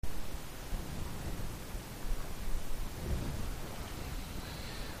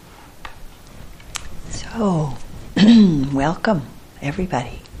So, welcome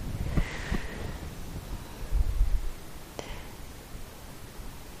everybody.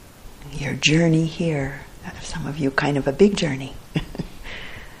 Your journey here, some of you kind of a big journey.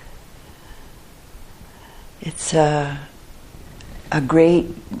 It's a great,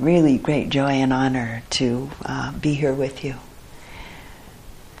 really great joy and honor to be here with you.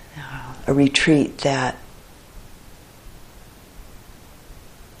 A retreat that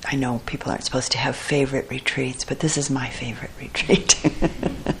I know people aren't supposed to have favorite retreats, but this is my favorite retreat.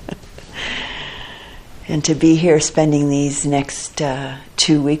 And to be here spending these next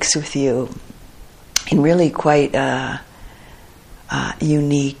 2 weeks with you in really quite a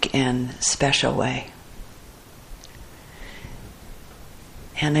unique and special way.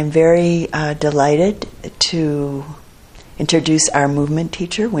 And I'm very delighted to introduce our movement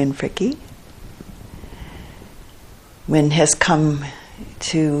teacher, Wynn Fricke. Wynn has come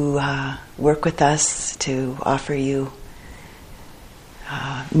to work with us to offer you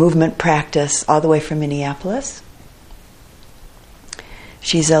movement practice all the way from Minneapolis.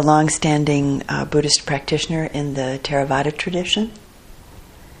 She's a long-standing Buddhist practitioner in the Theravada tradition,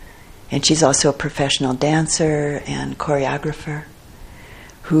 and she's also a professional dancer and choreographer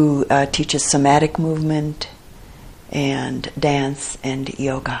who teaches somatic movement and dance and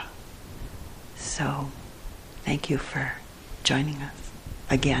yoga. So, thank you for joining us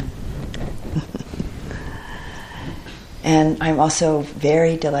again. And I'm also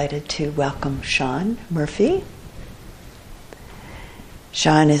very delighted to welcome Sean Murphy.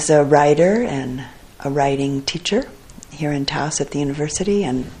 Sean is a writer and a writing teacher here in Taos at the university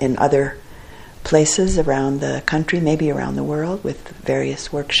and in other places around the country, maybe around the world, with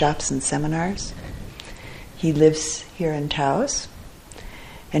various workshops and seminars. He lives here in Taos.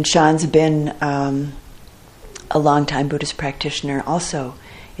 And Sean's been a long-time Buddhist practitioner also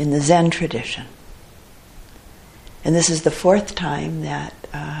in the Zen tradition. And this is the fourth time that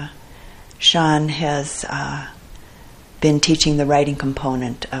Sean has been teaching the writing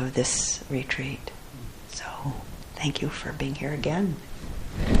component of this retreat. So, thank you for being here again.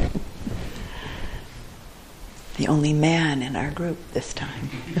 The only man in our group this time.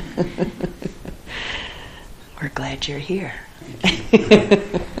 We're glad you're here.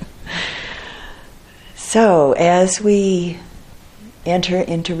 So, as we enter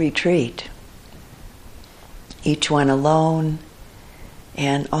into retreat, each one alone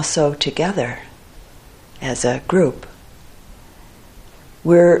and also together as a group,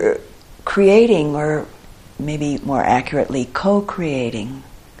 we're creating, or maybe more accurately, co-creating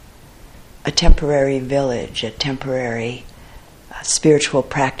a temporary village, a temporary spiritual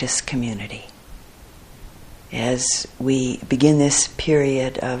practice community as we begin this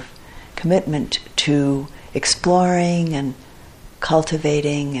period of commitment to exploring and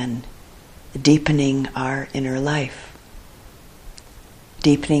cultivating and deepening our inner life,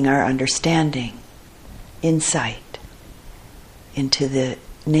 deepening our understanding, insight into the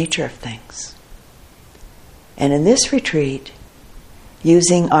nature of things. And in this retreat,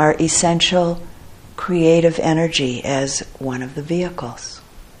 using our essential creative energy as one of the vehicles.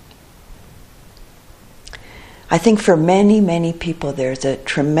 I think for many, many people there's a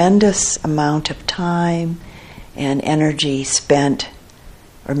tremendous amount of time and energy spent,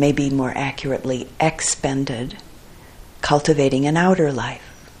 or maybe more accurately, expended, cultivating an outer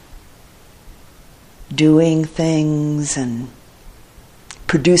life. Doing things and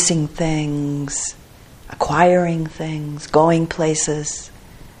producing things, acquiring things, going places,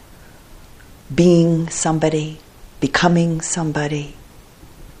 being somebody, becoming something.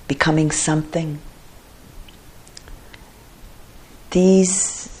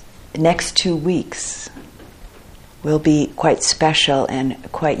 These next 2 weeks will be quite special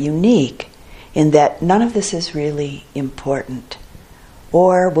and quite unique in that none of this is really important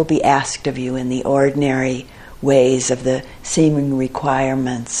or will be asked of you in the ordinary ways of the seeming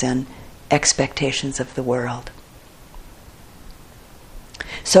requirements and expectations of the world.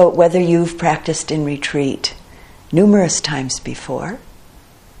 So whether you've practiced in retreat numerous times before,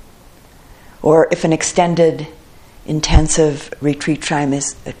 or if an extended, intensive retreat time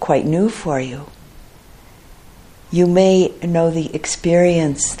is quite new for you, you may know the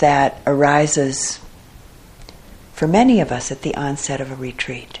experience that arises for many of us at the onset of a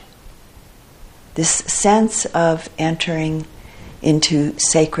retreat. This sense of entering into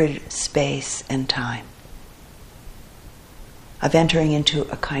sacred space and time, of entering into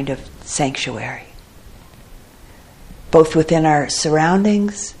a kind of sanctuary, both within our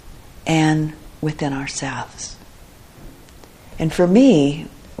surroundings and within ourselves. And for me,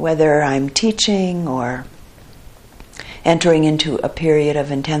 whether I'm teaching or entering into a period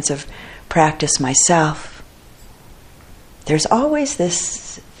of intensive practice myself, there's always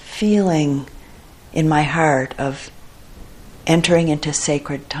this feeling in my heart of entering into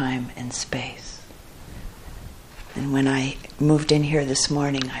sacred time and space. And when I moved in here this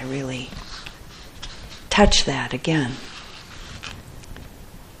morning, I really touched that again.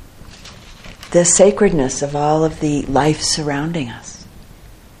 The sacredness of all of the life surrounding us,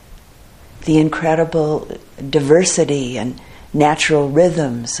 the incredible diversity and natural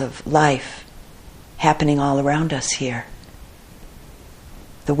rhythms of life happening all around us here,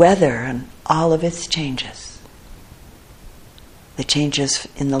 the weather and all of its changes, the changes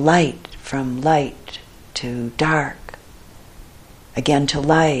in the light, from light to dark, again to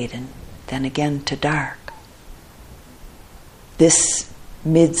light, and then again to dark. This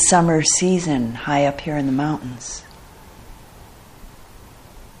midsummer season high up here in the mountains,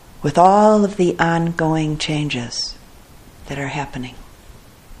 with all of the ongoing changes that are happening.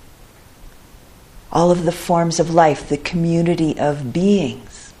 All of the forms of life, the community of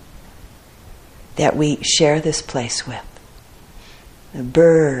beings that we share this place with. The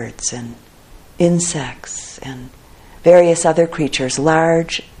birds and insects and various other creatures,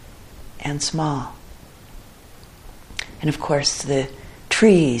 large and small. And of course the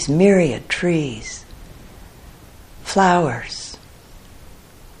trees, myriad trees, flowers,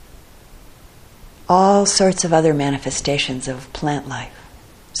 all sorts of other manifestations of plant life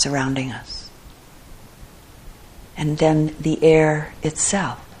surrounding us. And then the air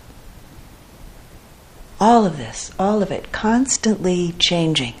itself. All of this, all of it, constantly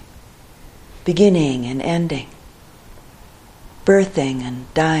changing, beginning and ending, birthing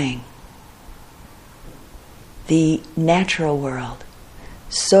and dying. The natural world,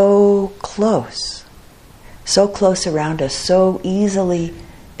 so close around us, so easily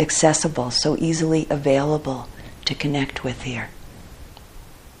accessible, so easily available to connect with here.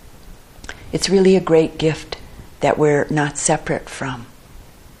 It's really a great gift that we're not separate from.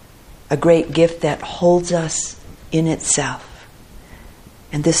 A great gift that holds us in itself.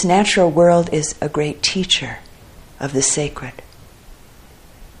 And this natural world is a great teacher of the sacred.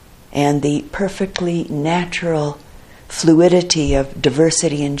 And the perfectly natural fluidity of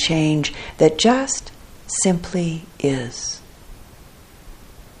diversity and change that just simply is.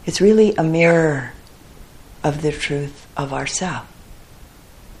 It's really a mirror of the truth of ourself.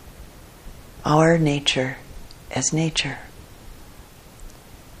 Our nature as nature.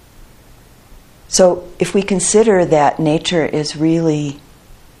 So if we consider that nature is really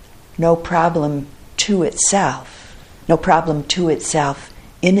no problem to itself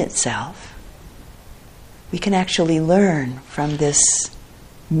in itself, we can actually learn from this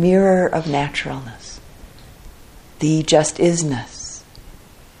mirror of naturalness, the just isness,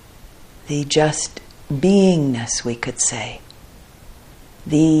 the just beingness, we could say,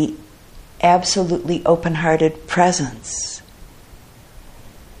 the absolutely open-hearted presence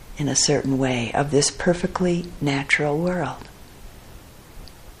in a certain way of this perfectly natural world.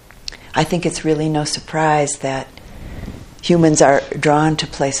 I think it's really no surprise that humans are drawn to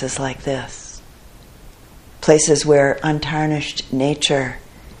places like this, places where untarnished nature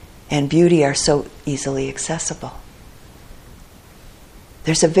and beauty are so easily accessible.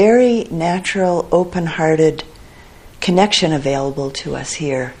 There's a very natural, open-hearted connection available to us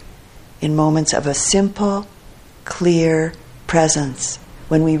here in moments of a simple, clear presence,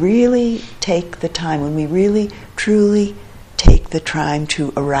 when we really take the time, when we really, truly take the time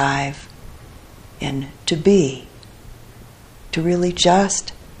to arrive and to be, to really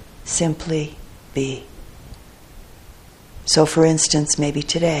just simply be. So for instance, maybe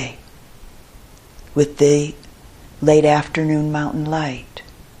today, with the late afternoon mountain light,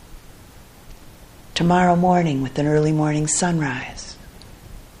 tomorrow morning with an early morning sunrise,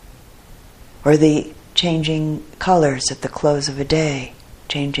 or the changing colors at the close of a day,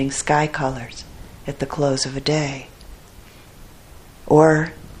 changing sky colors at the close of a day,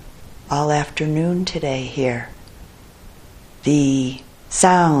 or all afternoon today here, the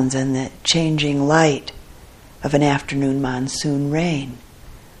sounds and the changing light of an afternoon monsoon rain,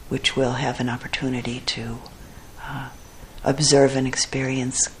 which we'll have an opportunity to observe and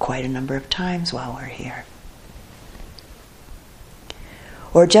experience quite a number of times while we're here.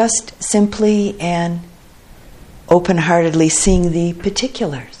 Or just simply and open-heartedly seeing the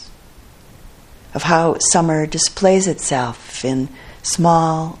particulars of how summer displays itself in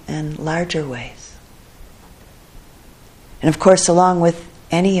small and larger ways. And of course, along with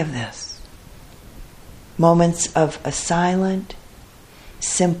any of this, moments of a silent,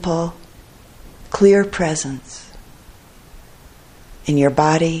 simple, clear presence in your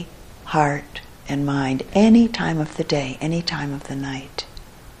body, heart, and mind, any time of the day, any time of the night.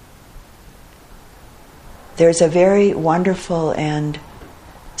 there's a very wonderful and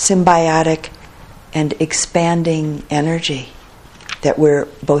symbiotic and expanding energy that we're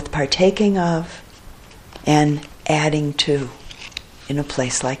both partaking of and adding to in a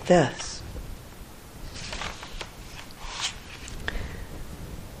place like this.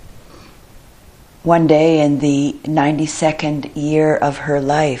 One day in the 92nd year of her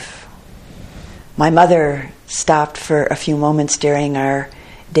life, my mother stopped for a few moments during our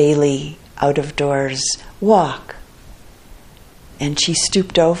daily out-of-doors walk, and she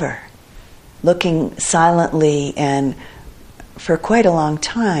stooped over, looking silently and for quite a long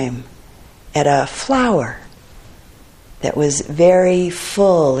time at a flower that was very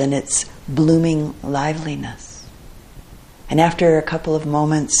full in its blooming liveliness. And after a couple of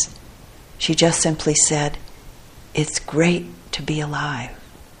moments, she just simply said, "It's great to be alive."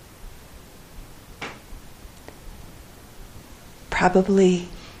 Probably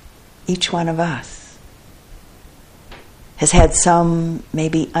each one of us has had some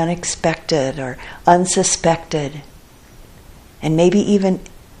maybe unexpected or unsuspected and maybe even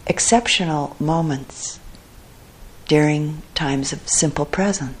exceptional moments during times of simple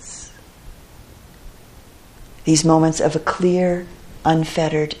presence. These moments of a clear,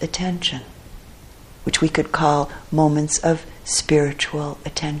 unfettered attention, which we could call moments of spiritual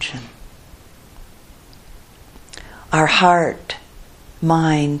attention. Our heart,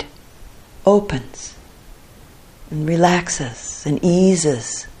 mind opens and relaxes and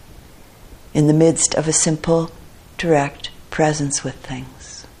eases in the midst of a simple, direct presence with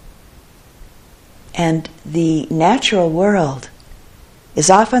things. And the natural world is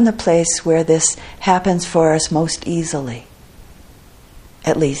often the place where this happens for us most easily,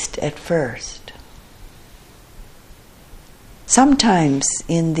 at least at first. Sometimes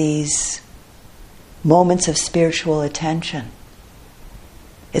in these moments of spiritual attention,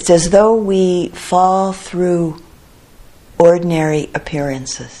 it's as though we fall through ordinary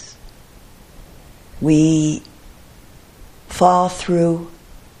appearances. We fall through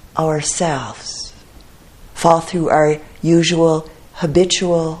ourselves, fall through our usual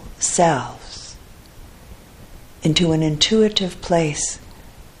habitual selves into an intuitive place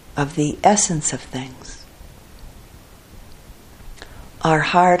of the essence of things. Our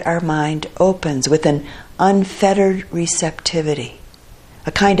heart, our mind opens with an unfettered receptivity,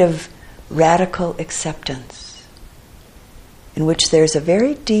 a kind of radical acceptance in which there's a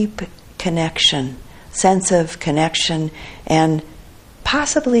very deep connection, sense of connection, and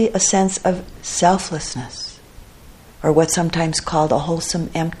possibly a sense of selflessness, or what's sometimes called a wholesome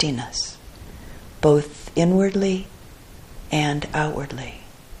emptiness, both inwardly and outwardly.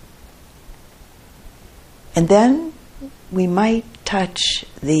 And then we might touch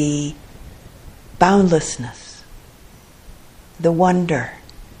the boundlessness, the wonder,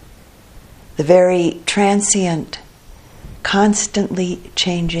 the very transient, constantly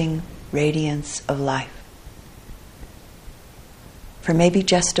changing radiance of life. For maybe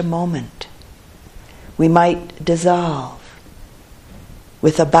just a moment, we might dissolve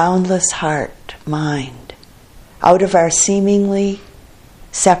with a boundless heart, mind, out of our seemingly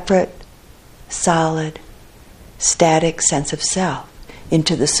separate, solid, static sense of self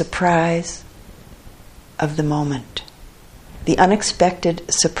into the surprise of the moment, the unexpected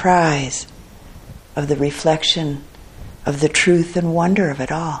surprise of the reflection of the truth and wonder of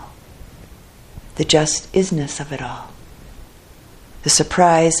it all, the just isness of it all, the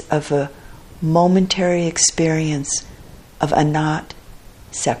surprise of a momentary experience of a not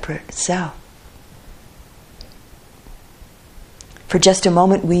separate self. For just a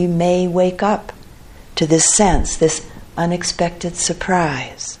moment we may wake up to this sense, this unexpected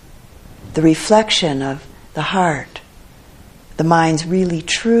surprise, the reflection of the heart, the mind's really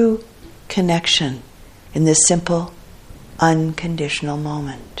true connection in this simple, unconditional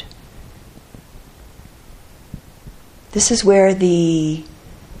moment. This is where the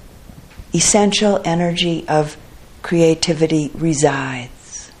essential energy of creativity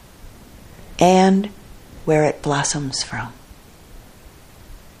resides and where it blossoms from.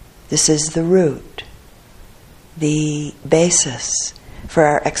 This is the root, the basis for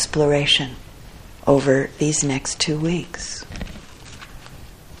our exploration over these next 2 weeks.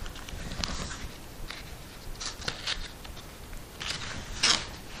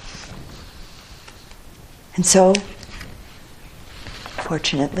 And so,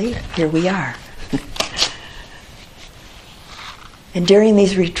 fortunately, here we are. And during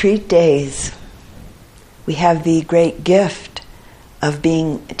these retreat days, we have the great gift of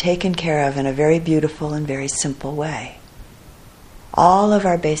being taken care of in a very beautiful and very simple way. All of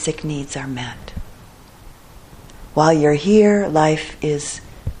our basic needs are met. While you're here, life is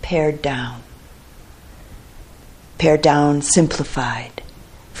pared down. pared down, simplified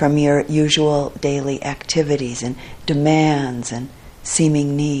from your usual daily activities and demands and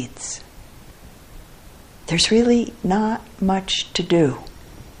seeming needs. There's really not much to do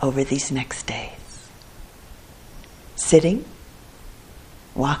over these next days. Sitting,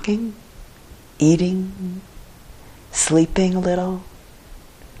 walking, eating, sleeping a little,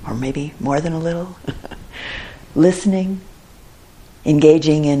 or maybe more than a little, listening,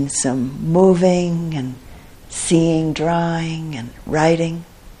 engaging in some moving and seeing, drawing and writing,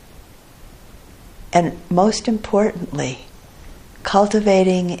 and most importantly,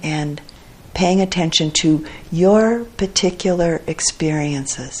 cultivating and paying attention to your particular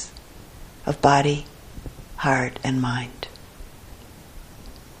experiences of body, heart, and mind.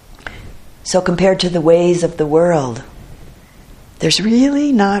 So compared to the ways of the world, there's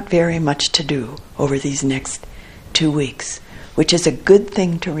really not very much to do over these next 2 weeks, which is a good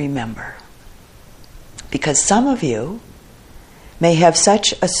thing to remember. Because some of you may have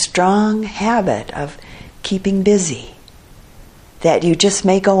such a strong habit of keeping busy that you just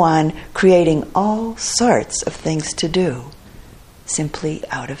may go on creating all sorts of things to do simply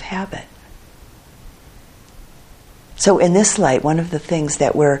out of habit. So in this light, one of the things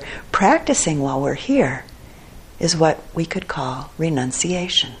that we're practicing while we're here is what we could call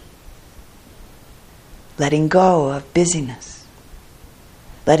renunciation. Letting go of busyness.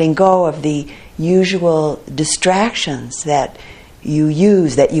 Letting go of the usual distractions that you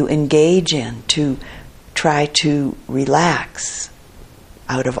use, that you engage in to try to relax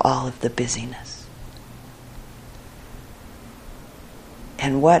out of all of the busyness.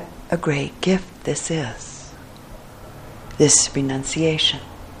 And what a great gift this is, this renunciation.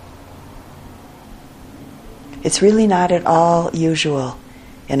 It's really not at all usual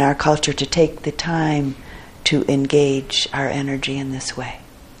in our culture to take the time to engage our energy in this way,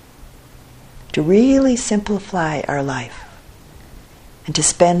 to really simplify our life and to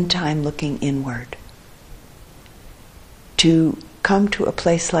spend time looking inward, to come to a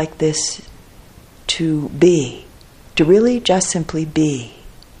place like this to be, to really just simply be,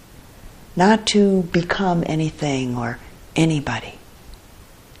 not to become anything or anybody,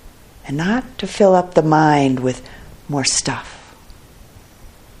 and not to fill up the mind with more stuff,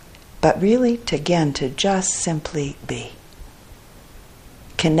 but really to just simply be,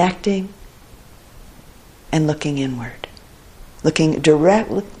 connecting and looking inward, looking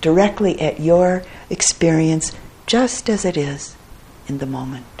directly at your experience just as it is in the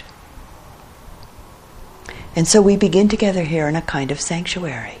moment. And so we begin together here in a kind of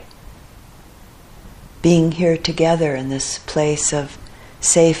sanctuary, being here together in this place of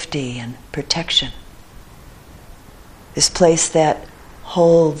safety and protection, this place that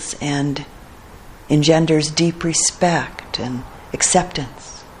holds and engenders deep respect and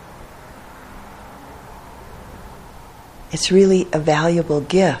acceptance. It's really a valuable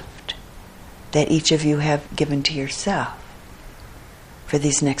gift that each of you have given to yourself for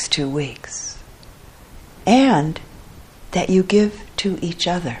these next 2 weeks, and that you give to each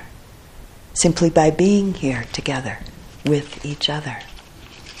other simply by being here together with each other.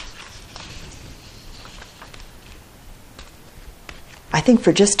 I think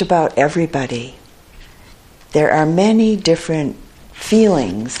for just about everybody, there are many different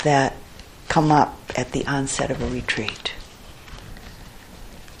feelings that come up at the onset of a retreat.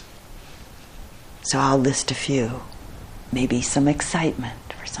 So I'll list a few. Maybe some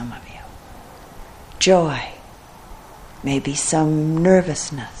excitement for some of you. Joy. Maybe some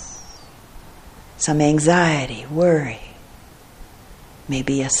nervousness. Some anxiety, worry.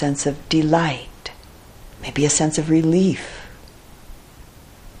 Maybe a sense of delight. Maybe a sense of relief.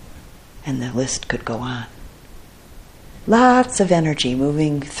 And the list could go on. Lots of energy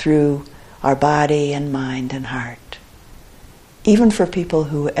moving through our body and mind and heart. Even for people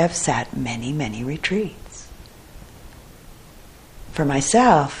who have sat many, many retreats. For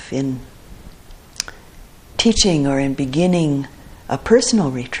myself, in teaching or in beginning a personal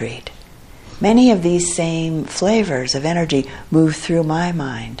retreat, many of these same flavors of energy move through my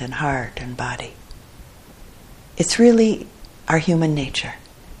mind and heart and body. It's really our human nature,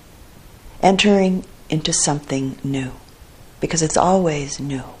 entering into something new, because it's always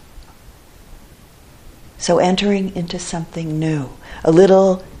new. So entering into something new, a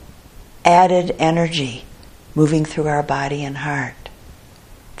little added energy moving through our body and heart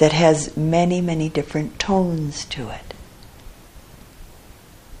that has many, many different tones to it.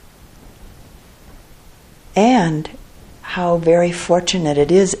 And how very fortunate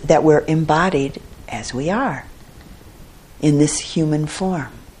it is that we're embodied as we are in this human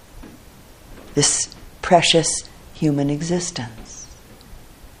form, this precious human existence,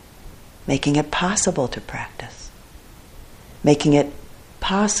 making it possible to practice. making it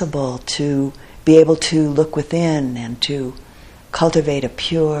possible to be able to look within and to cultivate a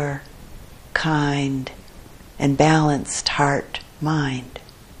pure, kind, and balanced heart-mind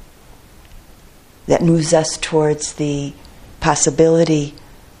that moves us towards the possibility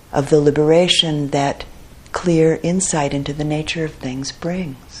of the liberation that clear insight into the nature of things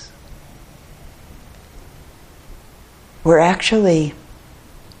brings. We're actually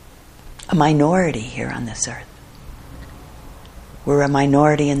a minority here on this earth. We're a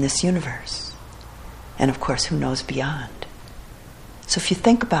minority in this universe. And of course, who knows beyond? So if you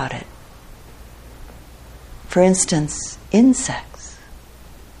think about it, for instance, insects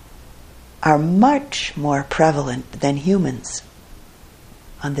are much more prevalent than humans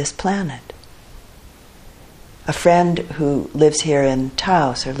on this planet. A friend who lives here in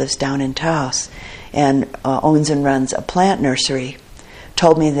Taos, or lives down in Taos, and owns and runs a plant nursery,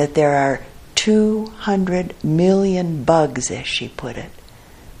 told me that there are 200 million bugs, as she put it,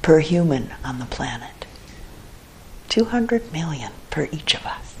 per human on the planet. 200 million per each of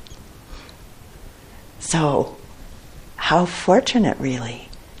us. So, how fortunate, really,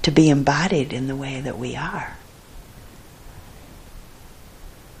 to be embodied in the way that we are.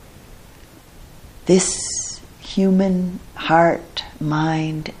 This human heart,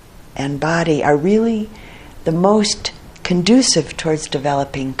 mind, and body are really the most conducive towards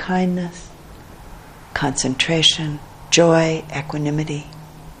developing kindness, concentration, joy, equanimity,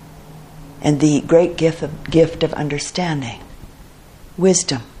 and the great gift of understanding,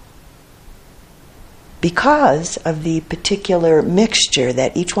 wisdom. Because of the particular mixture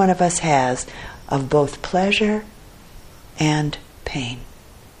that each one of us has of both pleasure and pain.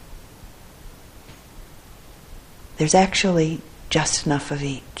 There's actually just enough of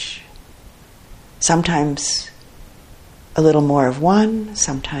each. Sometimes a little more of one,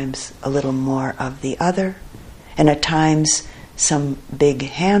 sometimes a little more of the other, and at times some big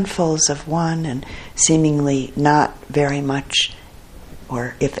handfuls of one and seemingly not very much,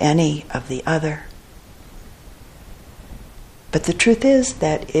 or if any, of the other. But the truth is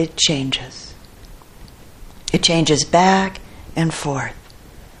that it changes. It changes back and forth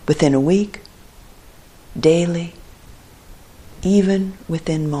within a week, daily, even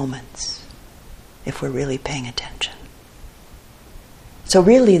within moments, if we're really paying attention. So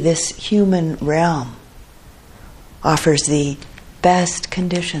really this human realm offers the best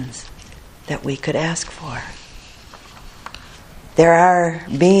conditions that we could ask for. There are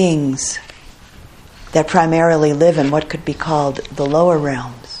beings that primarily live in what could be called the lower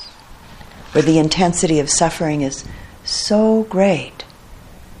realms, where the intensity of suffering is so great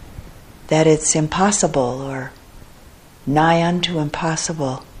that it's impossible or nigh unto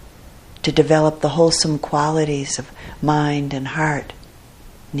impossible to develop the wholesome qualities of mind and heart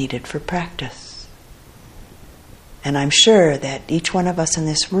needed for practice. And I'm sure that each one of us in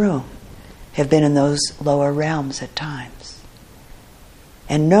this room have been in those lower realms at times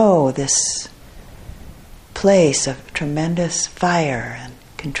and know this place of tremendous fire and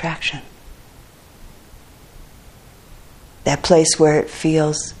contraction. That place where it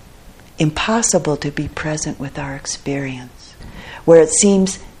feels impossible to be present with our experience, where it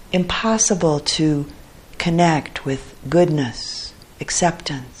seems impossible to connect with goodness,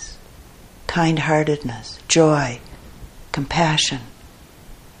 acceptance, kind-heartedness, joy, compassion,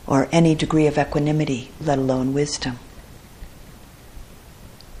 or any degree of equanimity, let alone wisdom.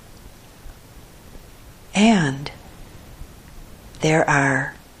 And there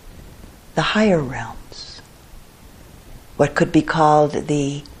are the higher realms, what could be called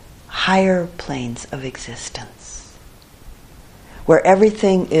the higher planes of existence, where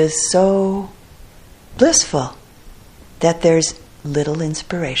everything is so blissful that there's little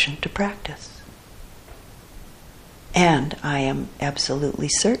inspiration to practice. And I am absolutely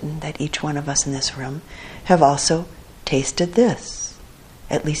certain that each one of us in this room have also tasted this,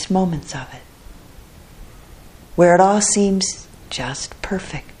 at least moments of it, where it all seems just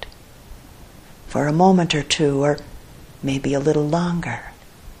perfect for a moment or two, or maybe a little longer.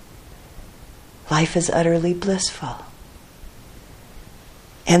 Life is utterly blissful.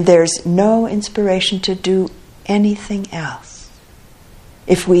 And there's no inspiration to do anything else.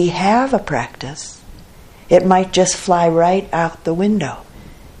 If we have a practice, it might just fly right out the window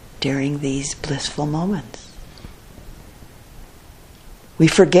during these blissful moments. We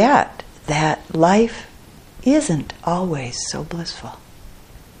forget that life isn't always so blissful,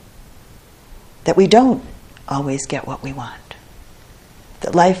 that we don't always get what we want,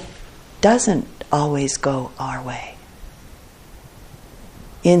 that life doesn't always go our way.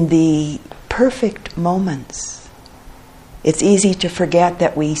 In the perfect moments, it's easy to forget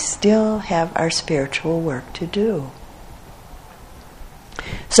that we still have our spiritual work to do.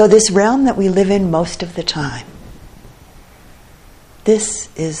 So this realm that we live in most of the time, this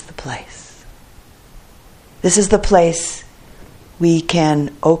is the place. This is the place we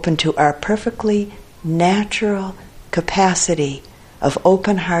can open to our perfectly natural capacity of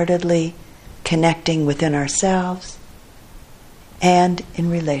open-heartedly connecting within ourselves and in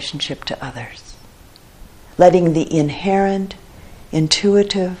relationship to others, letting the inherent,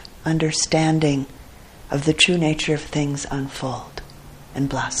 intuitive understanding of the true nature of things unfold and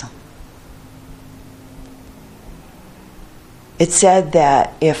blossom. It's said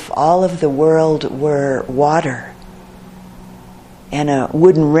that if all of the world were water and a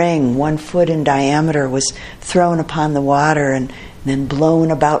wooden ring 1 foot in diameter was thrown upon the water and then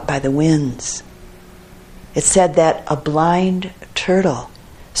blown about by the winds, it's said that a blind turtle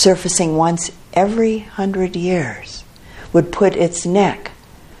surfacing once every 100 years would put its neck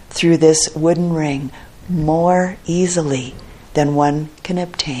through this wooden ring more easily than one can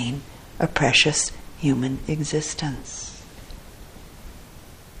obtain a precious human existence.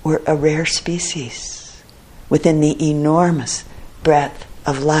 We're a rare species within the enormous breadth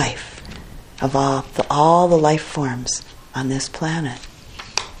of life, of all the life forms on this planet.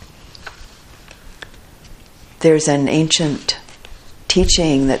 There's an ancient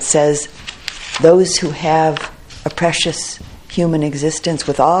teaching that says those who have a precious human existence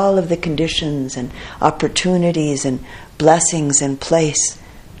with all of the conditions and opportunities and blessings in place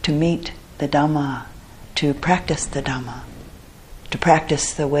to meet the Dhamma, to practice the Dhamma, to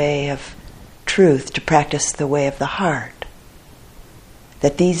practice the way of truth, to practice the way of the heart,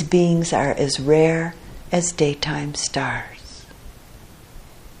 that these beings are as rare as daytime stars.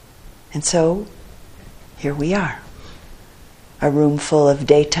 And so, here we are, a room full of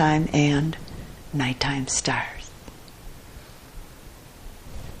daytime and nighttime stars.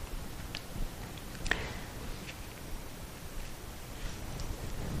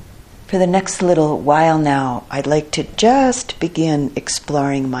 For the next little while now, I'd like to just begin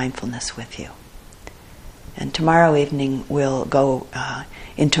exploring mindfulness with you. And tomorrow evening we'll go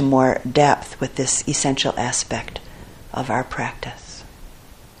into more depth with this essential aspect of our practice.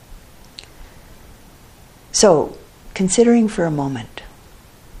 So, considering for a moment,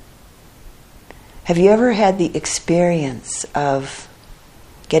 have you ever had the experience of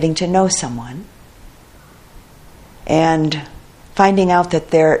getting to know someone and finding out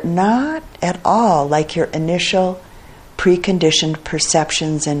that they're not at all like your initial preconditioned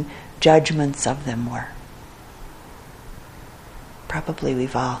perceptions and judgments of them were? Probably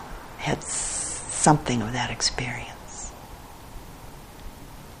we've all had something of that experience.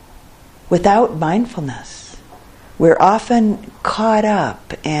 Without mindfulness, we're often caught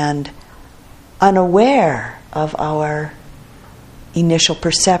up and unaware of our initial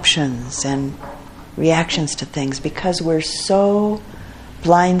perceptions and reactions to things because we're so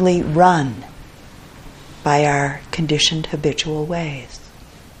blindly run by our conditioned habitual ways.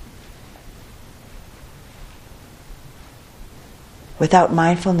 Without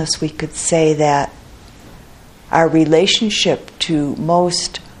mindfulness, we could say that our relationship to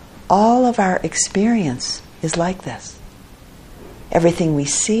most all of our experience is like this. Everything we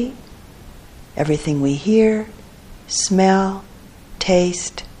see, everything we hear, smell,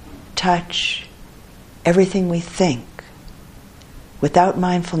 taste, touch, everything we think, without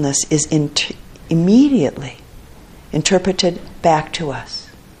mindfulness is immediately interpreted back to us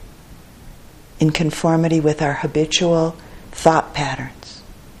in conformity with our habitual thought patterns,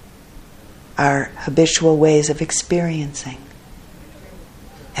 our habitual ways of experiencing,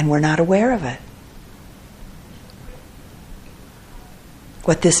 and we're not aware of it.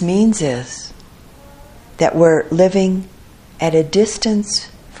 What this means is that we're living at a distance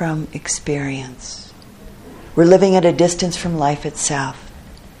from experience. We're living at a distance from life itself.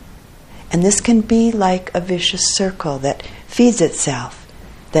 And this can be like a vicious circle that feeds itself,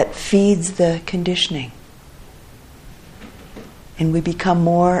 that feeds the conditioning. And we become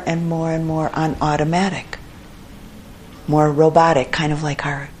more and more and more on automatic, more robotic, kind of like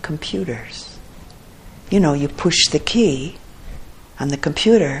our computers. You know, you push the key on the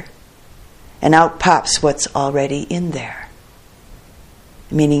computer and out pops what's already in there.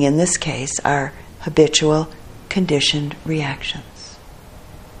 Meaning in this case, our habitual conditioned reactions.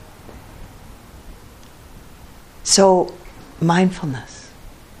 So, mindfulness.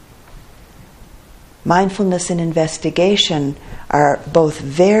 Mindfulness and investigation are both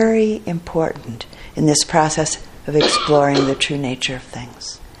very important in this process of exploring the true nature of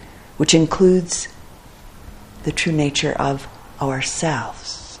things, which includes the true nature of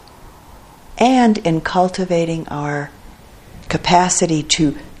ourselves, and in cultivating our capacity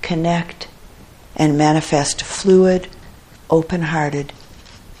to connect and manifest fluid, open-hearted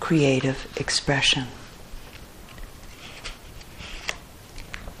creative expression.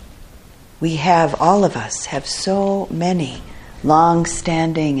 We have, all of us, have so many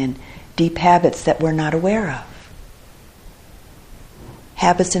long-standing and deep habits that we're not aware of.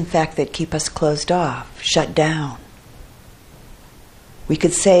 Habits, in fact, that keep us closed off, shut down. We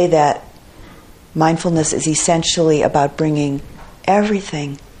could say that mindfulness is essentially about bringing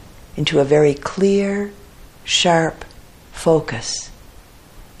everything into a very clear, sharp focus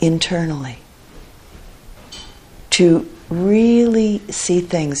internally, to really see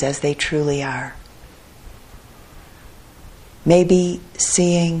things as they truly are. Maybe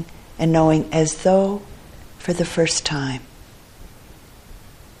seeing and knowing as though for the first time.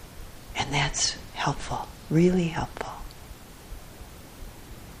 And that's helpful, really helpful.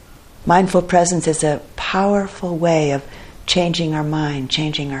 Mindful presence is a powerful way of changing our mind,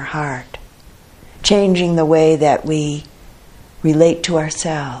 changing our heart, changing the way that we relate to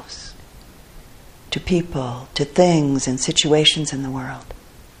ourselves, to people, to things and situations in the world.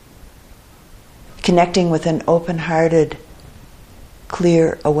 Connecting with an open-hearted,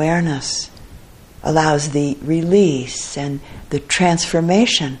 clear awareness allows the release and the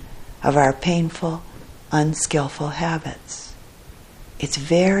transformation of our painful, unskillful habits. It's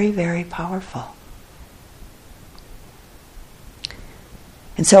very, very powerful.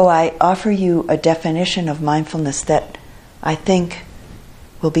 And so I offer you a definition of mindfulness that I think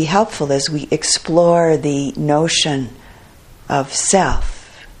will be helpful as we explore the notion of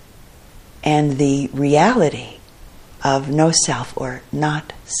self and the reality of no self or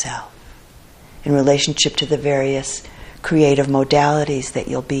not self in relationship to the various creative modalities that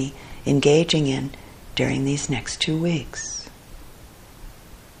you'll be engaging in during these next 2 weeks.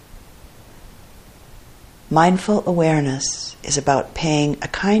 Mindful awareness is about paying a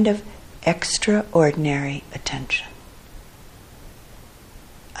kind of extraordinary attention.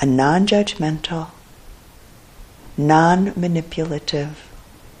 A non-judgmental, non-manipulative,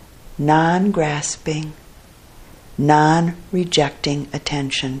 non-grasping, non-rejecting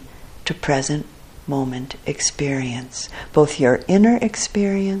attention to present moment experience, both your inner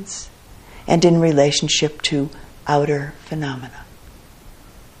experience and in relationship to outer phenomena.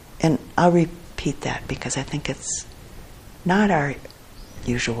 And I'll repeat that because I think it's not our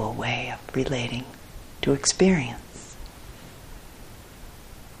usual way of relating to experience.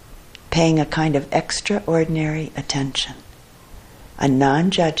 Paying a kind of extraordinary attention, a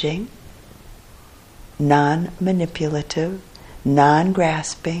non-judging, non-manipulative,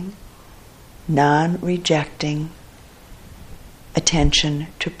 non-grasping, non-rejecting attention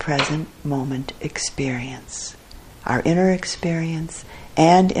to present moment experience, our inner experience,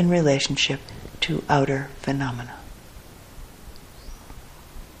 and in relationship to outer phenomena.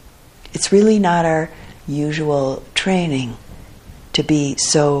 It's really not our usual training to be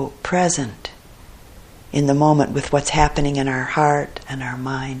so present in the moment with what's happening in our heart and our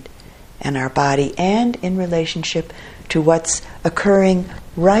mind and our body, and in relationship to what's occurring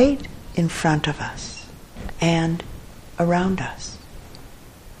right in front of us and around us.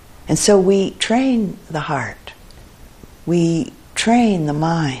 And so we train the heart, we train the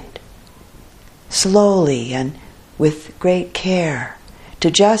mind slowly and with great care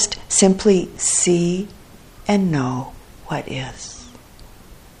to just simply see and know what is.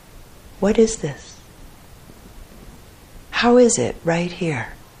 What is this? How is it right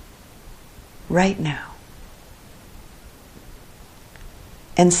here, right now?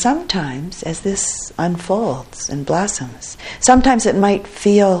 And sometimes, as this unfolds and blossoms, sometimes it might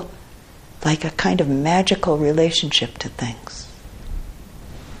feel like a kind of magical relationship to things.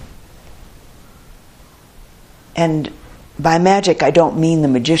 And by magic, I don't mean the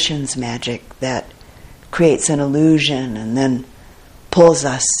magician's magic that creates an illusion and then pulls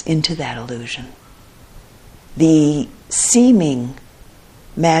us into that illusion. The seeming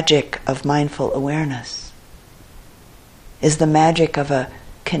magic of mindful awareness is the magic of a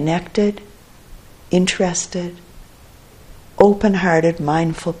connected, interested, open-hearted,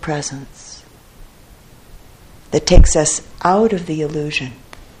 mindful presence that takes us out of the illusion,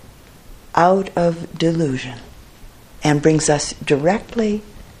 out of delusion, and brings us directly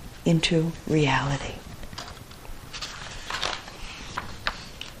into reality.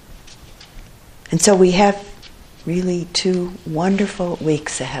 And so we have really 2 wonderful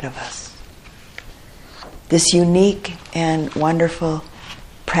weeks ahead of us. This unique and wonderful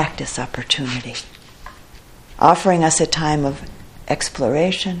practice opportunity, offering us a time of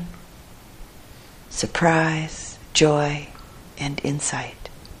exploration, surprise, joy, and insight.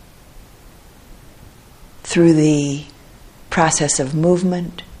 Through the process of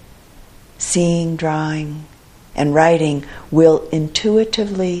movement, seeing, drawing, and writing will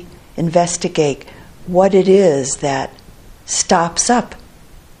intuitively investigate what it is that stops up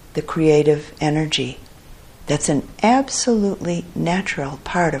the creative energy that's an absolutely natural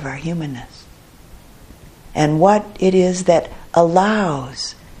part of our humanness, and what it is that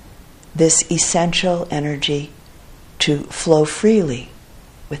allows this essential energy to flow freely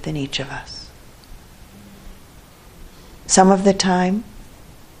within each of us. Some of the time,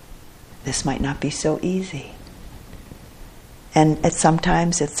 this might not be so easy. And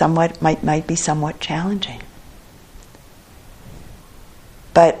sometimes it might be somewhat challenging.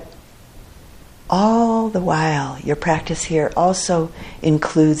 But all the while, your practice here also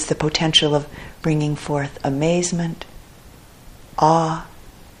includes the potential of bringing forth amazement, awe,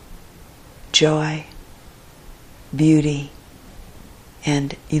 joy, beauty,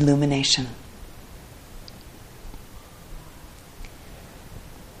 and illumination.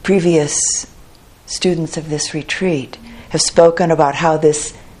 Previous students of this retreat have spoken about how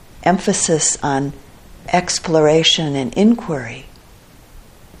this emphasis on exploration and inquiry,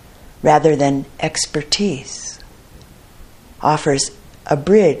 rather than expertise, offers a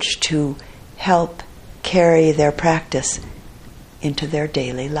bridge to help carry their practice into their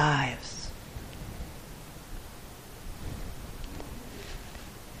daily lives.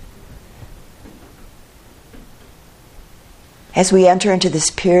 As we enter into this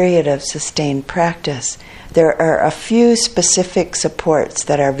period of sustained practice, there are a few specific supports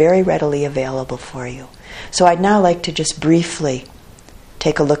that are very readily available for you. So I'd now like to just briefly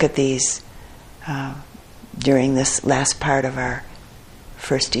take a look at these during this last part of our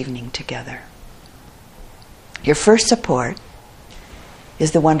first evening together. Your first support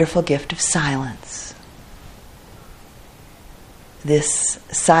is the wonderful gift of silence. This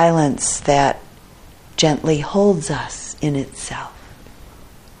silence that gently holds us in itself.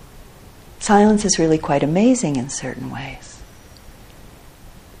 Silence is really quite amazing in certain ways.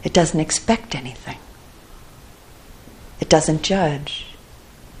 It doesn't expect anything. It doesn't judge.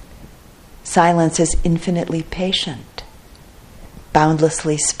 Silence is infinitely patient,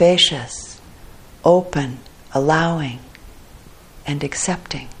 boundlessly spacious, open, allowing, and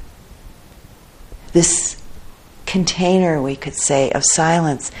accepting. This container, we could say, of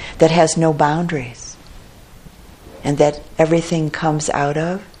silence that has no boundaries and that everything comes out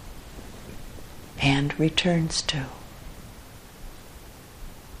of and returns to.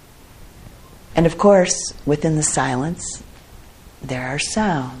 And of course, within the silence, there are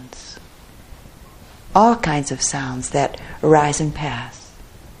sounds. All kinds of sounds that arise and pass.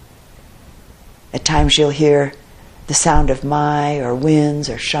 At times you'll hear the sound of my or Wynn's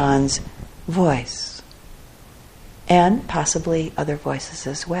or Sean's voice, and possibly other voices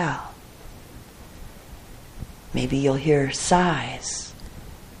as well. Maybe you'll hear sighs,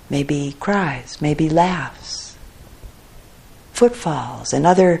 maybe cries, maybe laughs, footfalls, and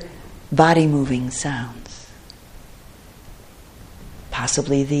other body-moving sounds.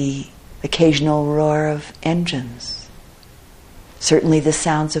 Possibly the occasional roar of engines. Certainly the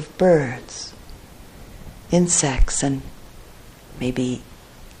sounds of birds, insects, and maybe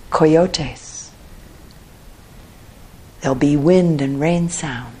coyotes. There'll be wind and rain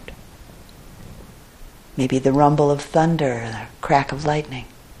sound. Maybe the rumble of thunder, the crack of lightning.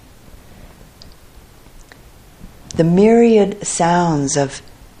 The myriad sounds of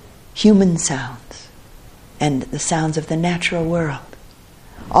human sounds and the sounds of the natural world,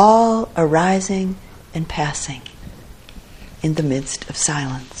 all arising and passing in the midst of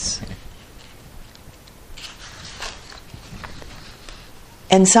silence.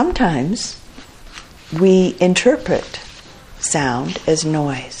 And sometimes we interpret sound as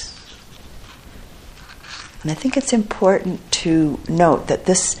noise. And I think it's important to note that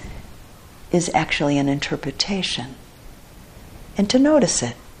this is actually an interpretation, and to notice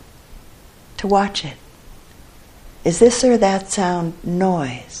it, to watch it. Is this or that sound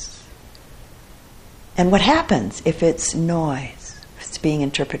noise? And what happens if it's noise, if it's being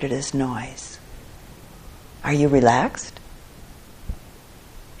interpreted as noise? Are you relaxed?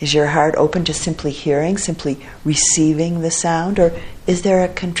 Is your heart open to simply hearing, simply receiving the sound? Or is there a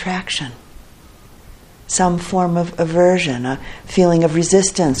contraction? Some form of aversion, a feeling of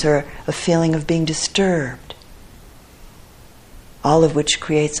resistance, or a feeling of being disturbed? All of which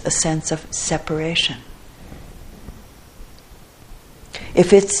creates a sense of separation.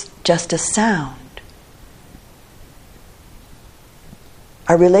 If it's just a sound,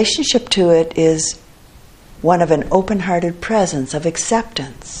 our relationship to it is one of an open-hearted presence of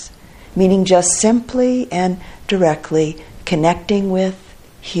acceptance, meaning just simply and directly connecting with,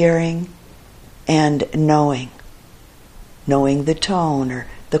 hearing, and knowing the tone or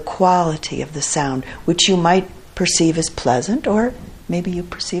the quality of the sound, which you might perceive as pleasant, or maybe you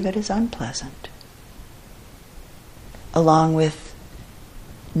perceive it as unpleasant. Along with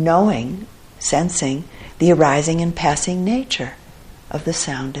knowing, sensing the arising and passing nature of the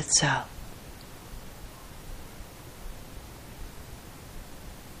sound itself.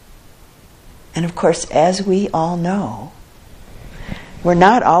 And of course, as we all know, we're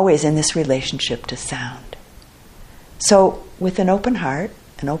not always in this relationship to sound. So, with an open heart,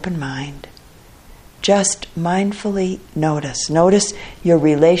 an open mind, just mindfully notice. Notice your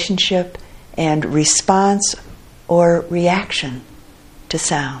relationship and response or reaction to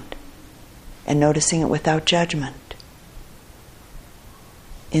sound. And noticing it without judgment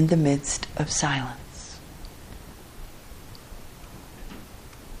in the midst of silence.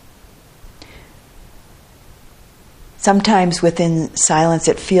 Sometimes within silence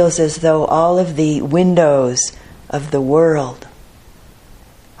it feels as though all of the windows of the world,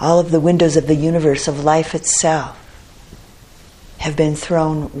 all of the windows of the universe, of life itself, have been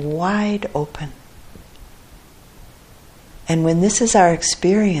thrown wide open. And when this is our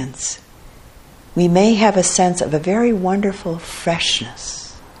experience, we may have a sense of a very wonderful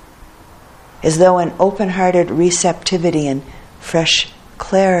freshness, as though an open-hearted receptivity and fresh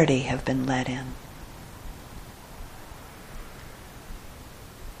clarity have been let in.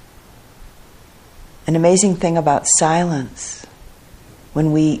 An amazing thing about silence,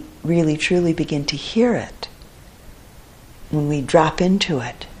 when we really truly begin to hear it, when we drop into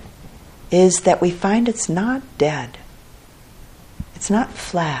it, is that we find it's not dead. It's not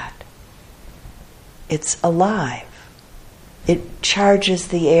flat. It's alive. It charges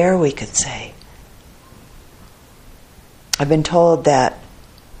the air, we could say. I've been told that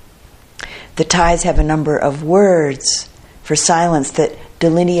the Thais have a number of words for silence that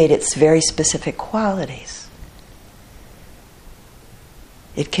delineate its very specific qualities.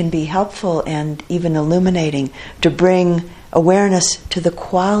 It can be helpful and even illuminating to bring awareness to the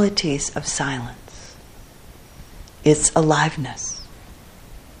qualities of silence. Its aliveness.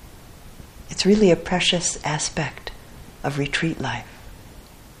 It's really a precious aspect of retreat life.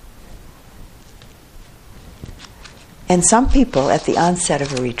 And some people at the onset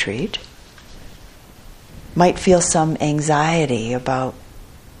of a retreat might feel some anxiety about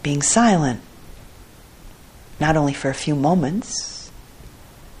being silent, not only for a few moments,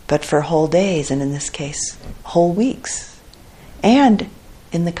 but for whole days, and in this case, whole weeks, and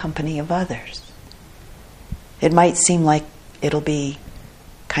in the company of others. It might seem like it'll be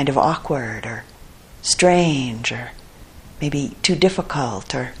kind of awkward or strange or maybe too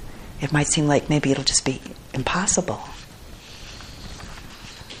difficult, or it might seem like maybe it'll just be impossible.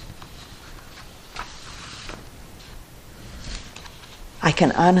 I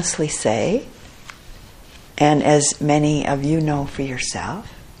can honestly say, and as many of you know for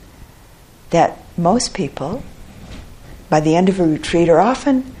yourself, that most people, by the end of a retreat, or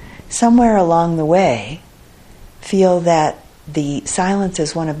often somewhere along the way, feel that the silence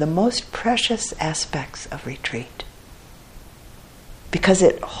is one of the most precious aspects of retreat. Because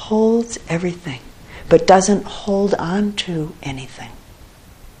it holds everything, but doesn't hold on to anything.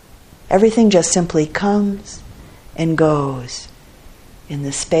 Everything just simply comes and goes in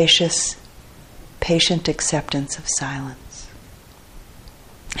the spacious, patient acceptance of silence.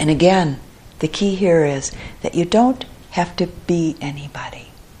 And again, the key here is that you don't have to be anybody.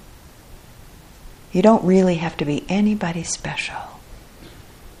 You don't really have to be anybody special.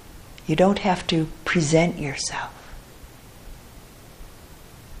 You don't have to present yourself.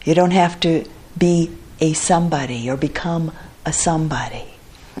 You don't have to be a somebody or become a somebody.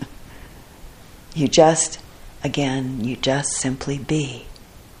 You just simply be.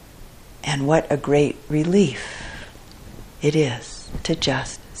 And what a great relief it is to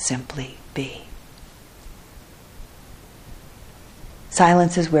just simply be.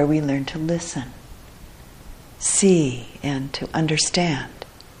 Silence is where we learn to listen, see, and to understand.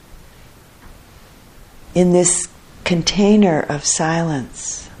 In this container of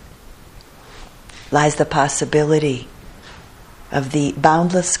silence lies the possibility of the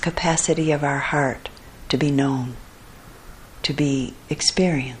boundless capacity of our heart to be known, to be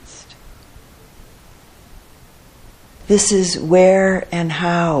experienced. This is where and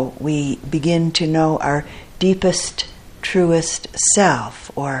how we begin to know our deepest, truest self,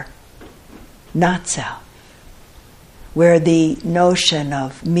 or not self, where the notion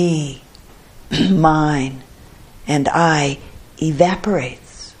of me, mine, and I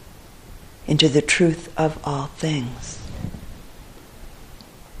evaporates into the truth of all things.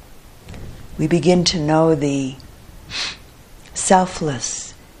 We begin to know the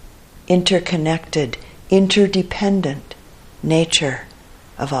selfless, interconnected, interdependent nature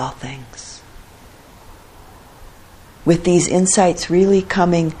of all things. with these insights really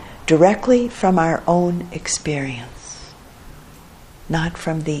coming directly from our own experience, not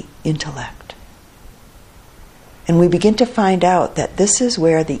from the intellect. And we begin to find out that this is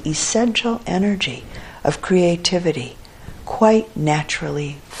where the essential energy of creativity quite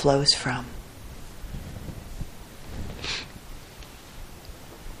naturally flows from.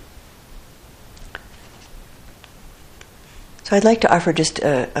 So I'd like to offer just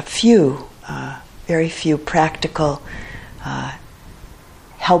a few, very few practical,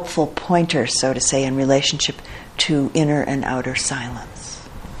 helpful pointers, so to say, in relationship to inner and outer silence.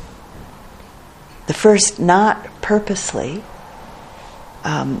 The first, not purposely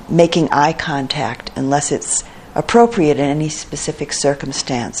making eye contact unless it's appropriate in any specific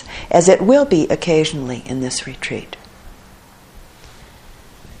circumstance, as it will be occasionally in this retreat.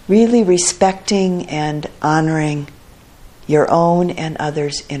 Really respecting and honoring your own and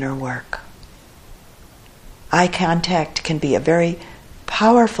others' inner work. Eye contact can be a very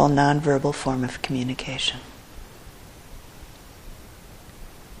powerful nonverbal form of communication.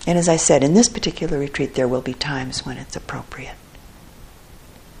 And as I said, in this particular retreat, there will be times when it's appropriate.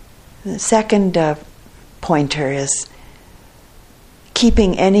 The second pointer is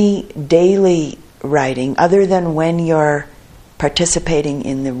keeping any daily writing, other than when you're participating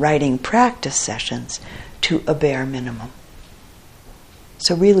in the writing practice sessions, to a bare minimum.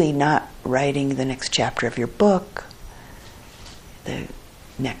 So really not writing the next chapter of your book, the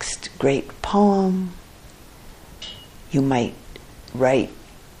next great poem. You might write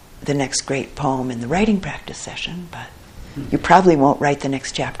the next great poem in the writing practice session, but you probably won't write the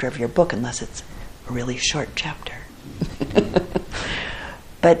next chapter of your book unless it's a really short chapter.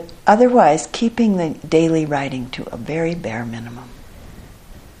 But otherwise, keeping the daily writing to a very bare minimum.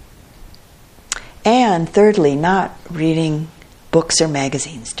 And thirdly, not reading books or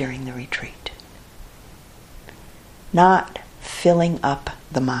magazines during the retreat. Not filling up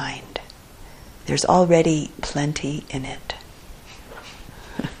the mind. There's already plenty in it.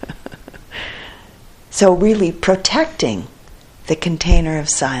 So really protecting the container of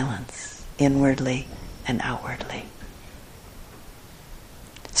silence inwardly and outwardly.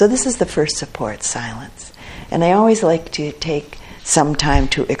 So this is the first support, silence. And I always like to take some time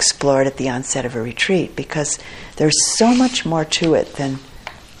to explore it at the onset of a retreat, because there's so much more to it than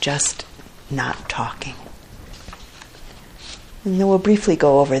just not talking. And then we'll briefly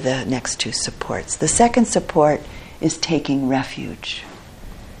go over the next two supports. The second support is taking refuge.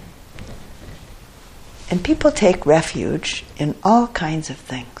 And people take refuge in all kinds of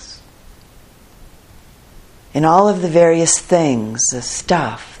things. In all of the various things, the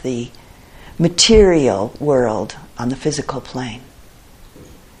stuff, the material world on the physical plane.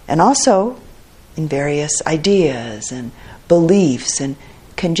 And also in various ideas and beliefs and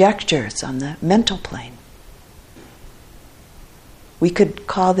conjectures on the mental plane. We could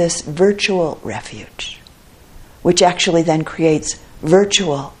call this virtual refuge, which actually then creates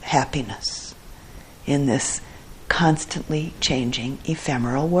virtual happiness in this constantly changing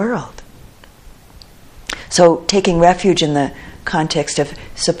ephemeral world. So taking refuge in the context of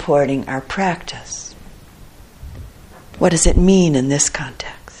supporting our practice. What does it mean in this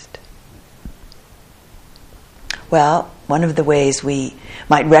context? Well, one of the ways we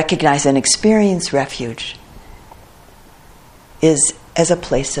might recognize and experience refuge is as a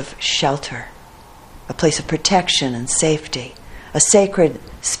place of shelter, a place of protection and safety, a sacred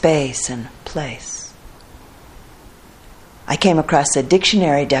space and place. I came across a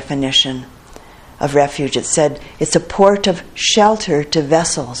dictionary definition of refuge. It said it's a port of shelter to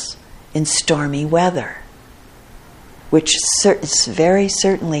vessels in stormy weather, which is very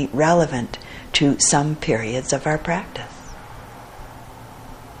certainly relevant to some periods of our practice.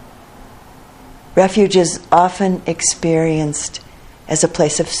 Refuge is often experienced as a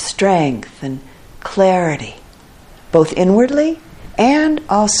place of strength and clarity, both inwardly and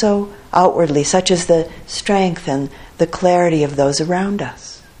also outwardly, such as the strength and the clarity of those around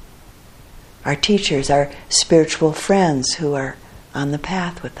us. Our teachers, our spiritual friends who are on the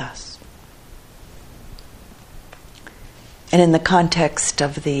path with us. And in the context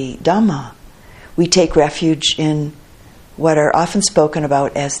of the Dhamma, we take refuge in what are often spoken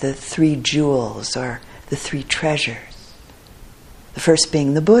about as the three jewels or the three treasures. The first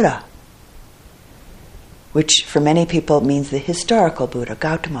being the Buddha, which for many people means the historical Buddha,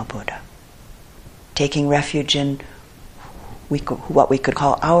 Gautama Buddha. Taking refuge in what we could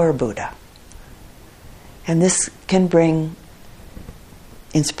call our Buddha. And this can bring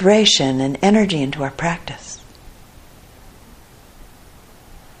inspiration and energy into our practice.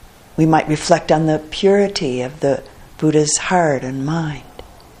 We might reflect on the purity of the Buddha's heart and mind,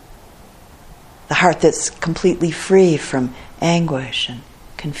 the heart that's completely free from anguish and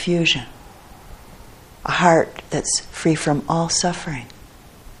confusion, a heart that's free from all suffering.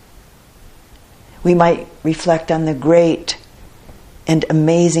 We might reflect on the great and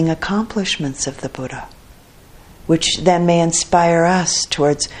amazing accomplishments of the Buddha, which then may inspire us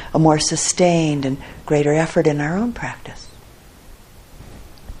towards a more sustained and greater effort in our own practice.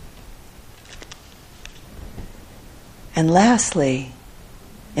 And lastly,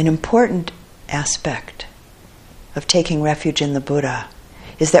 an important aspect of taking refuge in the Buddha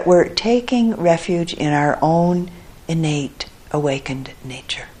is that we're taking refuge in our own innate awakened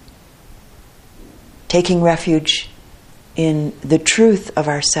nature. Taking refuge in the truth of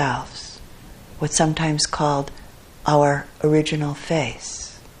ourselves, what's sometimes called our original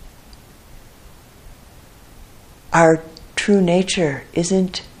face. Our true nature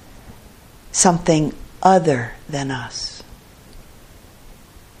isn't something other than us,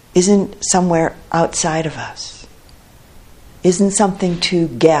 isn't somewhere outside of us, isn't something to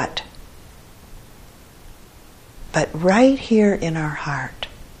get, but right here in our heart,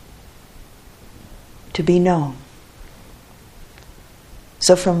 to be known.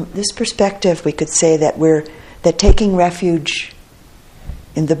 So from this perspective, we could say that that taking refuge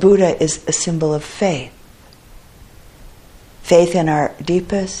in the Buddha is a symbol of faith. Faith in our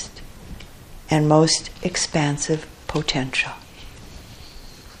deepest and most expansive potential.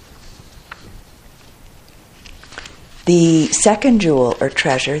 The second jewel or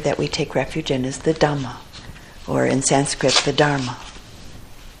treasure that we take refuge in is the Dhamma, or in Sanskrit, the Dharma.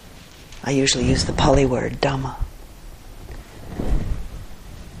 I usually use the Pali word, Dhamma.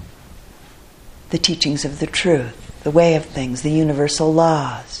 The teachings of the truth, the way of things, the universal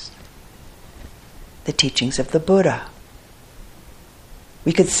laws, the teachings of the Buddha.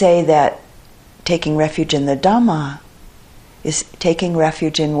 We could say that taking refuge in the Dhamma is taking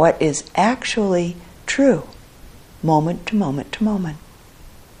refuge in what is actually true, moment to moment to moment.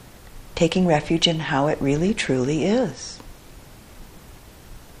 Taking refuge in how it really truly is.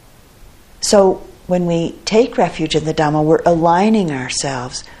 So when we take refuge in the Dhamma, we're aligning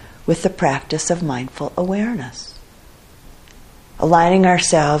ourselves with the practice of mindful awareness. Aligning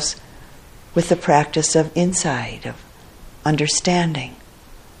ourselves with the practice of insight, of understanding.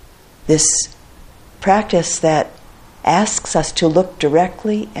 This practice that asks us to look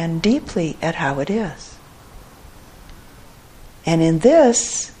directly and deeply at how it is. And in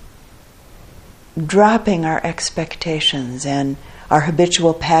this, dropping our expectations and our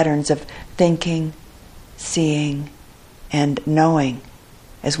habitual patterns of thinking, seeing, and knowing,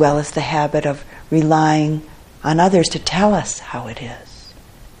 as well as the habit of relying on others to tell us how it is.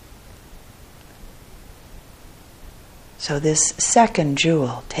 So this second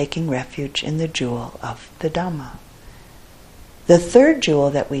jewel, taking refuge in the jewel of the Dhamma. The third jewel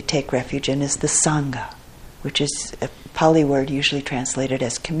that we take refuge in is the Sangha, which is a Pali word usually translated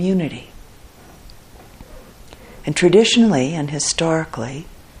as community. And traditionally and historically,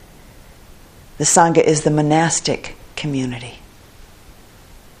 the Sangha is the monastic community.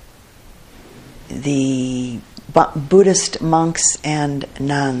 The Buddhist monks and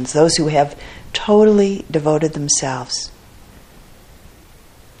nuns, those who have totally devoted themselves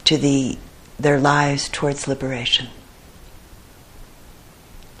to their lives towards liberation.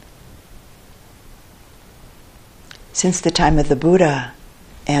 Since the time of the Buddha,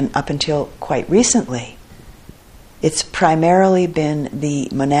 and up until quite recently, it's primarily been the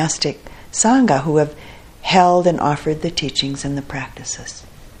monastic Sangha who have held and offered the teachings and the practices.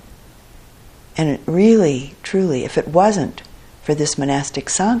 And really, truly, if it wasn't for this monastic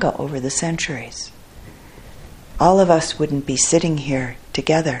Sangha over the centuries, all of us wouldn't be sitting here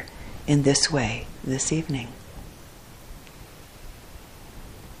together in this way this evening.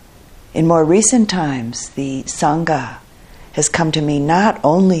 In more recent times, the Sangha has come to mean not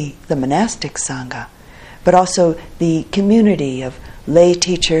only the monastic Sangha, but also the community of lay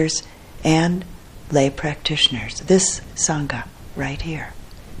teachers and lay practitioners. This Sangha right here.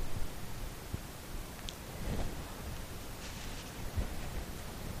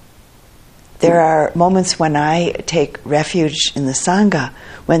 There are moments when I take refuge in the Sangha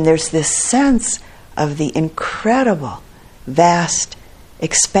when there's this sense of the incredible, vast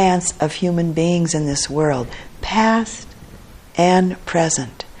expanse of human beings in this world, past and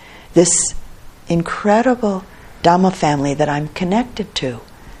present. This incredible Dhamma family that I'm connected to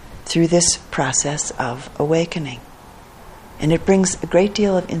through this process of awakening. And it brings a great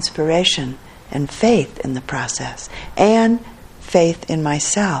deal of inspiration and faith in the process, and faith in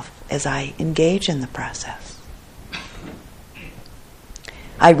myself as I engage in the process.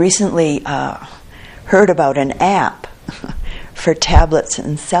 I recently heard about an app for tablets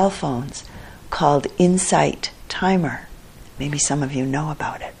and cell phones called Insight Timer. Maybe some of you know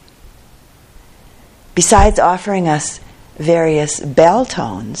about it. Besides offering us various bell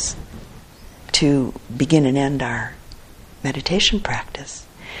tones to begin and end our meditation practice,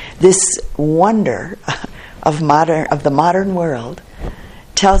 this wonder of the modern world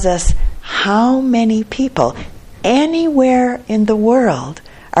tells us how many people anywhere in the world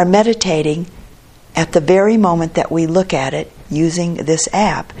are meditating at the very moment that we look at it, using this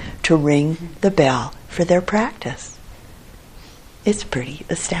app to ring the bell for their practice. It's pretty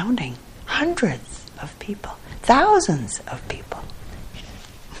astounding. Hundreds of people, thousands of people.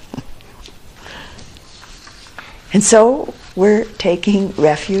 And so we're taking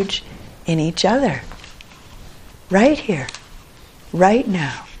refuge in each other, right here, right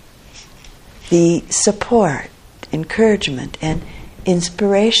now. The support, encouragement, and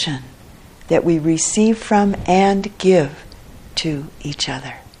inspiration that we receive from and give to each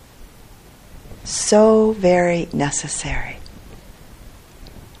other. So very necessary.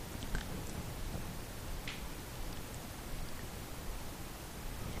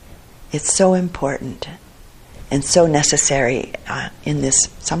 It's so important and so necessary in this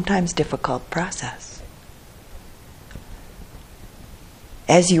sometimes difficult process.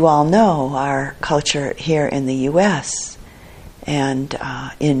 As you all know, our culture here in the U.S. and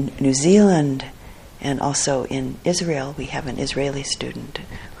in New Zealand and also in Israel, we have an Israeli student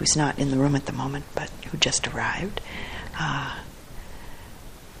who's not in the room at the moment but who just arrived.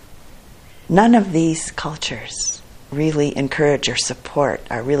 None of these cultures really encourage or support,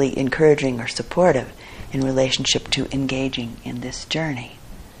 are really encouraging or supportive in relationship to engaging in this journey.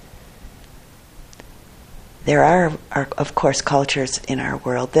 There are, of course, cultures in our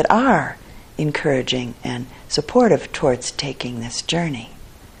world that are encouraging and supportive towards taking this journey.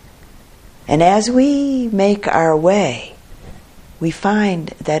 And as we make our way, we find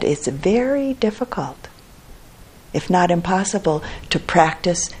that it's very difficult, if not impossible, to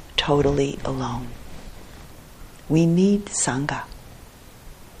practice totally alone. We need Sangha.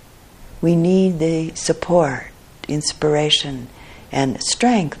 We need the support, inspiration, and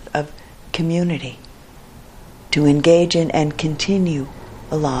strength of community to engage in and continue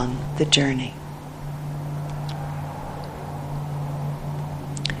along the journey.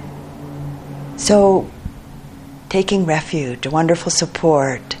 So, taking refuge, a wonderful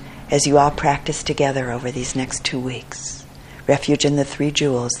support as you all practice together over these next 2 weeks. Refuge in the three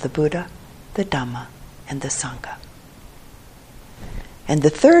jewels, the Buddha, the Dhamma, and the Sangha. And the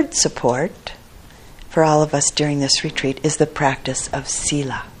third support for all of us during this retreat is the practice of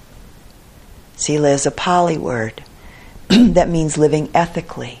Sila. Sila is a Pali word that means living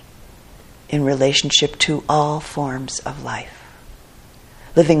ethically in relationship to all forms of life.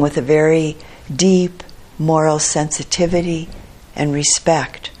 Living with a very deep moral sensitivity and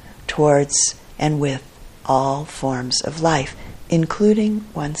respect towards and with all forms of life, including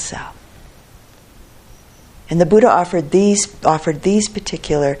oneself. And the Buddha offered these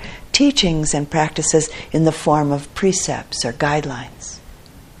particular teachings and practices in the form of precepts or guidelines.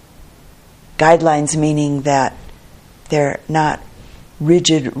 Guidelines meaning that they're not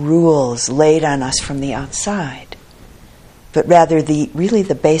rigid rules laid on us from the outside, but rather really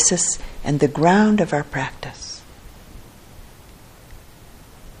the basis and the ground of our practice.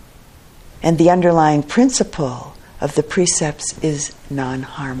 And the underlying principle of the precepts is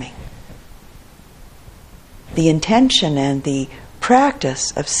non-harming. The intention and the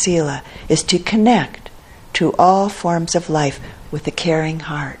practice of Sila is to connect to all forms of life with a caring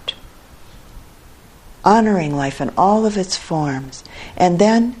heart, honoring life in all of its forms, and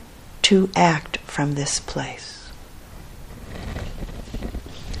then to act from this place.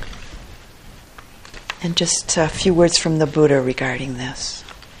 And just a few words from the Buddha regarding this.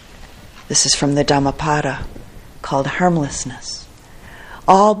 This is from the Dhammapada, called Harmlessness.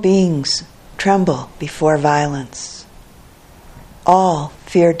 All beings tremble before violence. All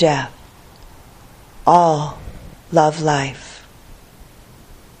fear death. All love life.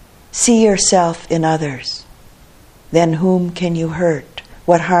 See yourself in others. Then whom can you hurt?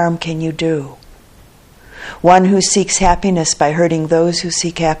 What harm can you do? One who seeks happiness by hurting those who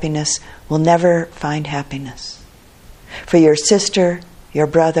seek happiness will never find happiness. For your sister, your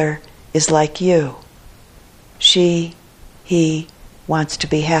brother, is like you. She, he, wants to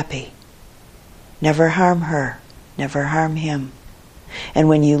be happy. Never harm her, never harm him. And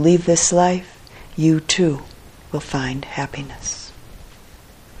when you leave this life, you too will find happiness.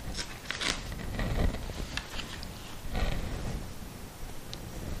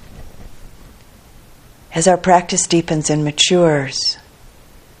 As our practice deepens and matures,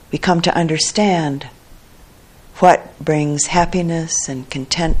 we come to understand what brings happiness and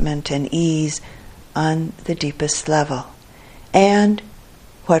contentment and ease on the deepest level, and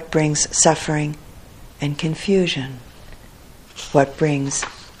what brings suffering and confusion, what brings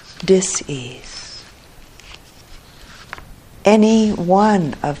dis-ease. Any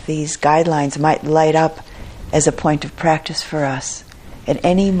one of these guidelines might light up as a point of practice for us at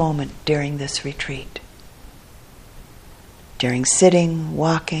any moment during this retreat. During sitting,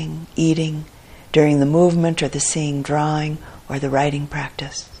 walking, eating, during the movement or the seeing, drawing, or the writing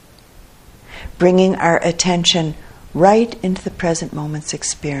practice. Bringing our attention right into the present moment's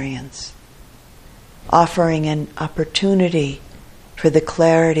experience, offering an opportunity for the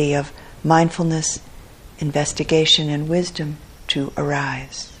clarity of mindfulness, investigation, and wisdom to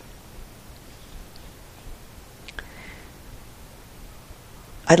arise.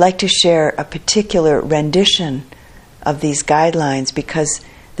 I'd like to share a particular rendition of these guidelines because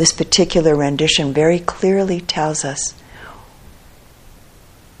this particular rendition very clearly tells us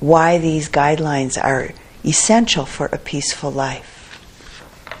why these guidelines are essential for a peaceful life.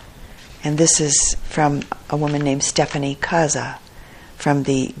 And this is from a woman named Stephanie Kaza from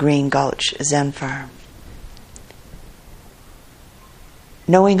the Green Gulch Zen Farm.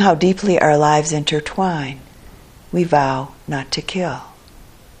 Knowing how deeply our lives intertwine, we vow not to kill.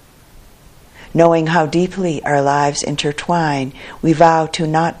 Knowing how deeply our lives intertwine, we vow to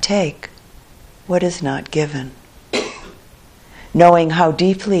not take what is not given. Knowing how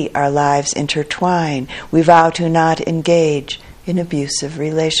deeply our lives intertwine, we vow to not engage in abusive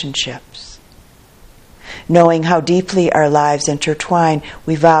relationships. Knowing how deeply our lives intertwine,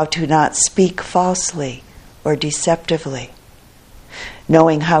 we vow to not speak falsely or deceptively.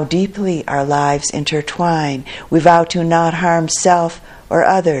 Knowing how deeply our lives intertwine, we vow to not harm self or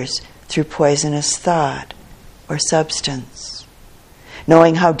others through poisonous thought or substance.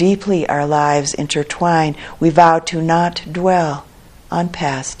 Knowing how deeply our lives intertwine, we vow to not dwell on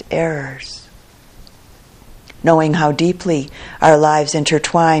past errors. Knowing how deeply our lives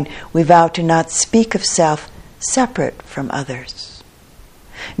intertwine, we vow to not speak of self separate from others.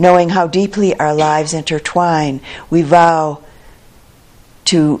 Knowing how deeply our lives intertwine, we vow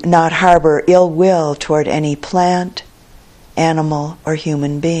to not harbor ill will toward any plant, animal, or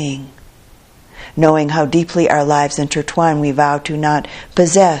human being. Knowing how deeply our lives intertwine, we vow to not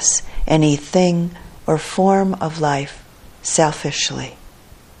possess any thing or form of life selfishly.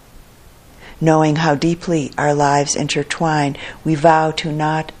 Knowing how deeply our lives intertwine, we vow to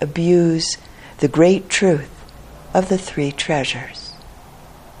not abuse the great truth of the three treasures: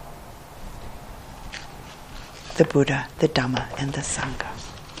 the Buddha, the Dhamma, and the Sangha.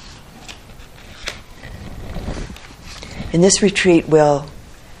 In this retreat, we'll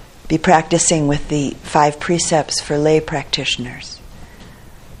be practicing with the 5 precepts for lay practitioners,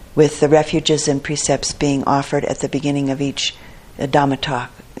 with the refuges and precepts being offered at the beginning of each Dhamma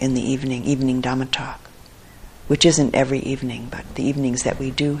talk in the evening Dhamma talk, which isn't every evening, but the evenings that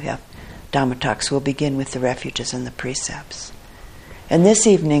we do have Dhamma talks will begin with the refuges and the precepts. And this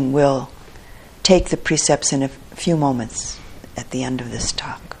evening we'll take the precepts in a few moments at the end of this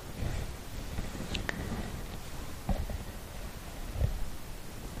talk.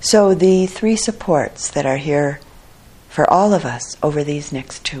 So the 3 supports that are here for all of us over these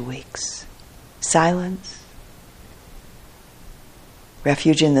next 2 weeks: silence,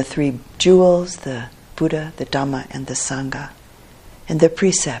 refuge in the 3 jewels, the Buddha, the Dhamma, and the Sangha, and the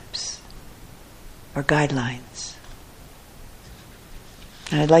precepts or guidelines.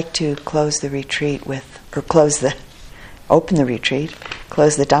 And I'd like to close the retreat with, or open the retreat,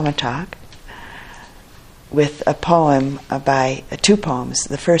 close the Dhamma talk with a poem by 2 poems.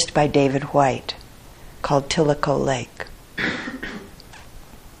 The first by David White, called Tilico Lake.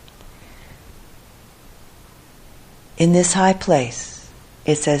 In this high place,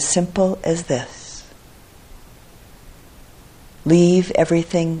 it's as simple as this: leave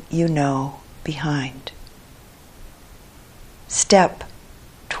everything you know behind. Step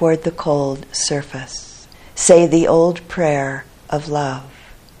toward the cold surface. Say the old prayer of love,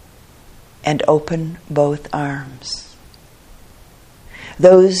 and open both arms.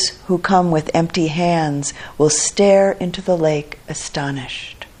 Those who come with empty hands will stare into the lake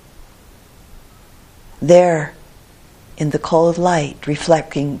astonished. There, in the cold light,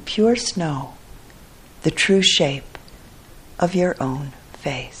 reflecting pure snow, the true shape of your own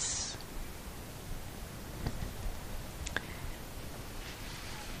face.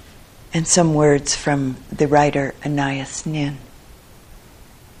 And some words from the writer Anais Nin.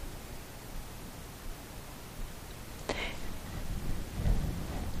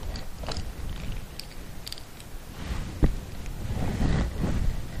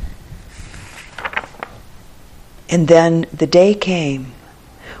 And then the day came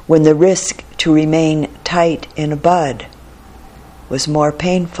when the risk to remain tight in a bud was more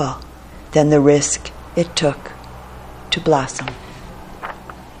painful than the risk it took to blossom.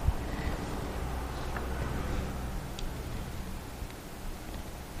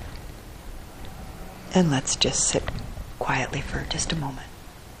 And let's just sit quietly for just a moment.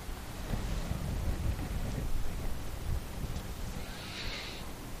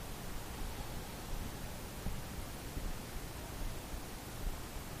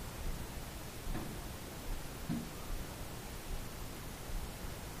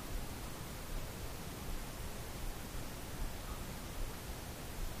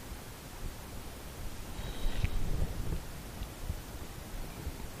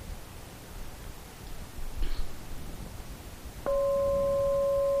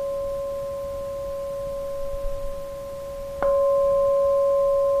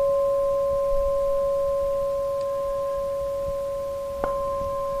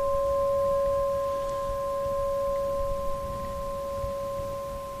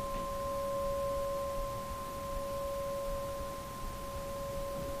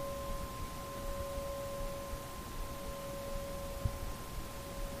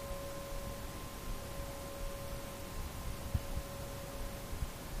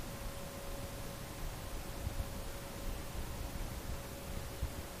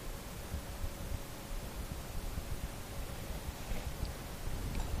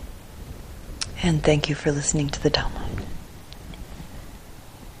 And thank you for listening to the Dhamma.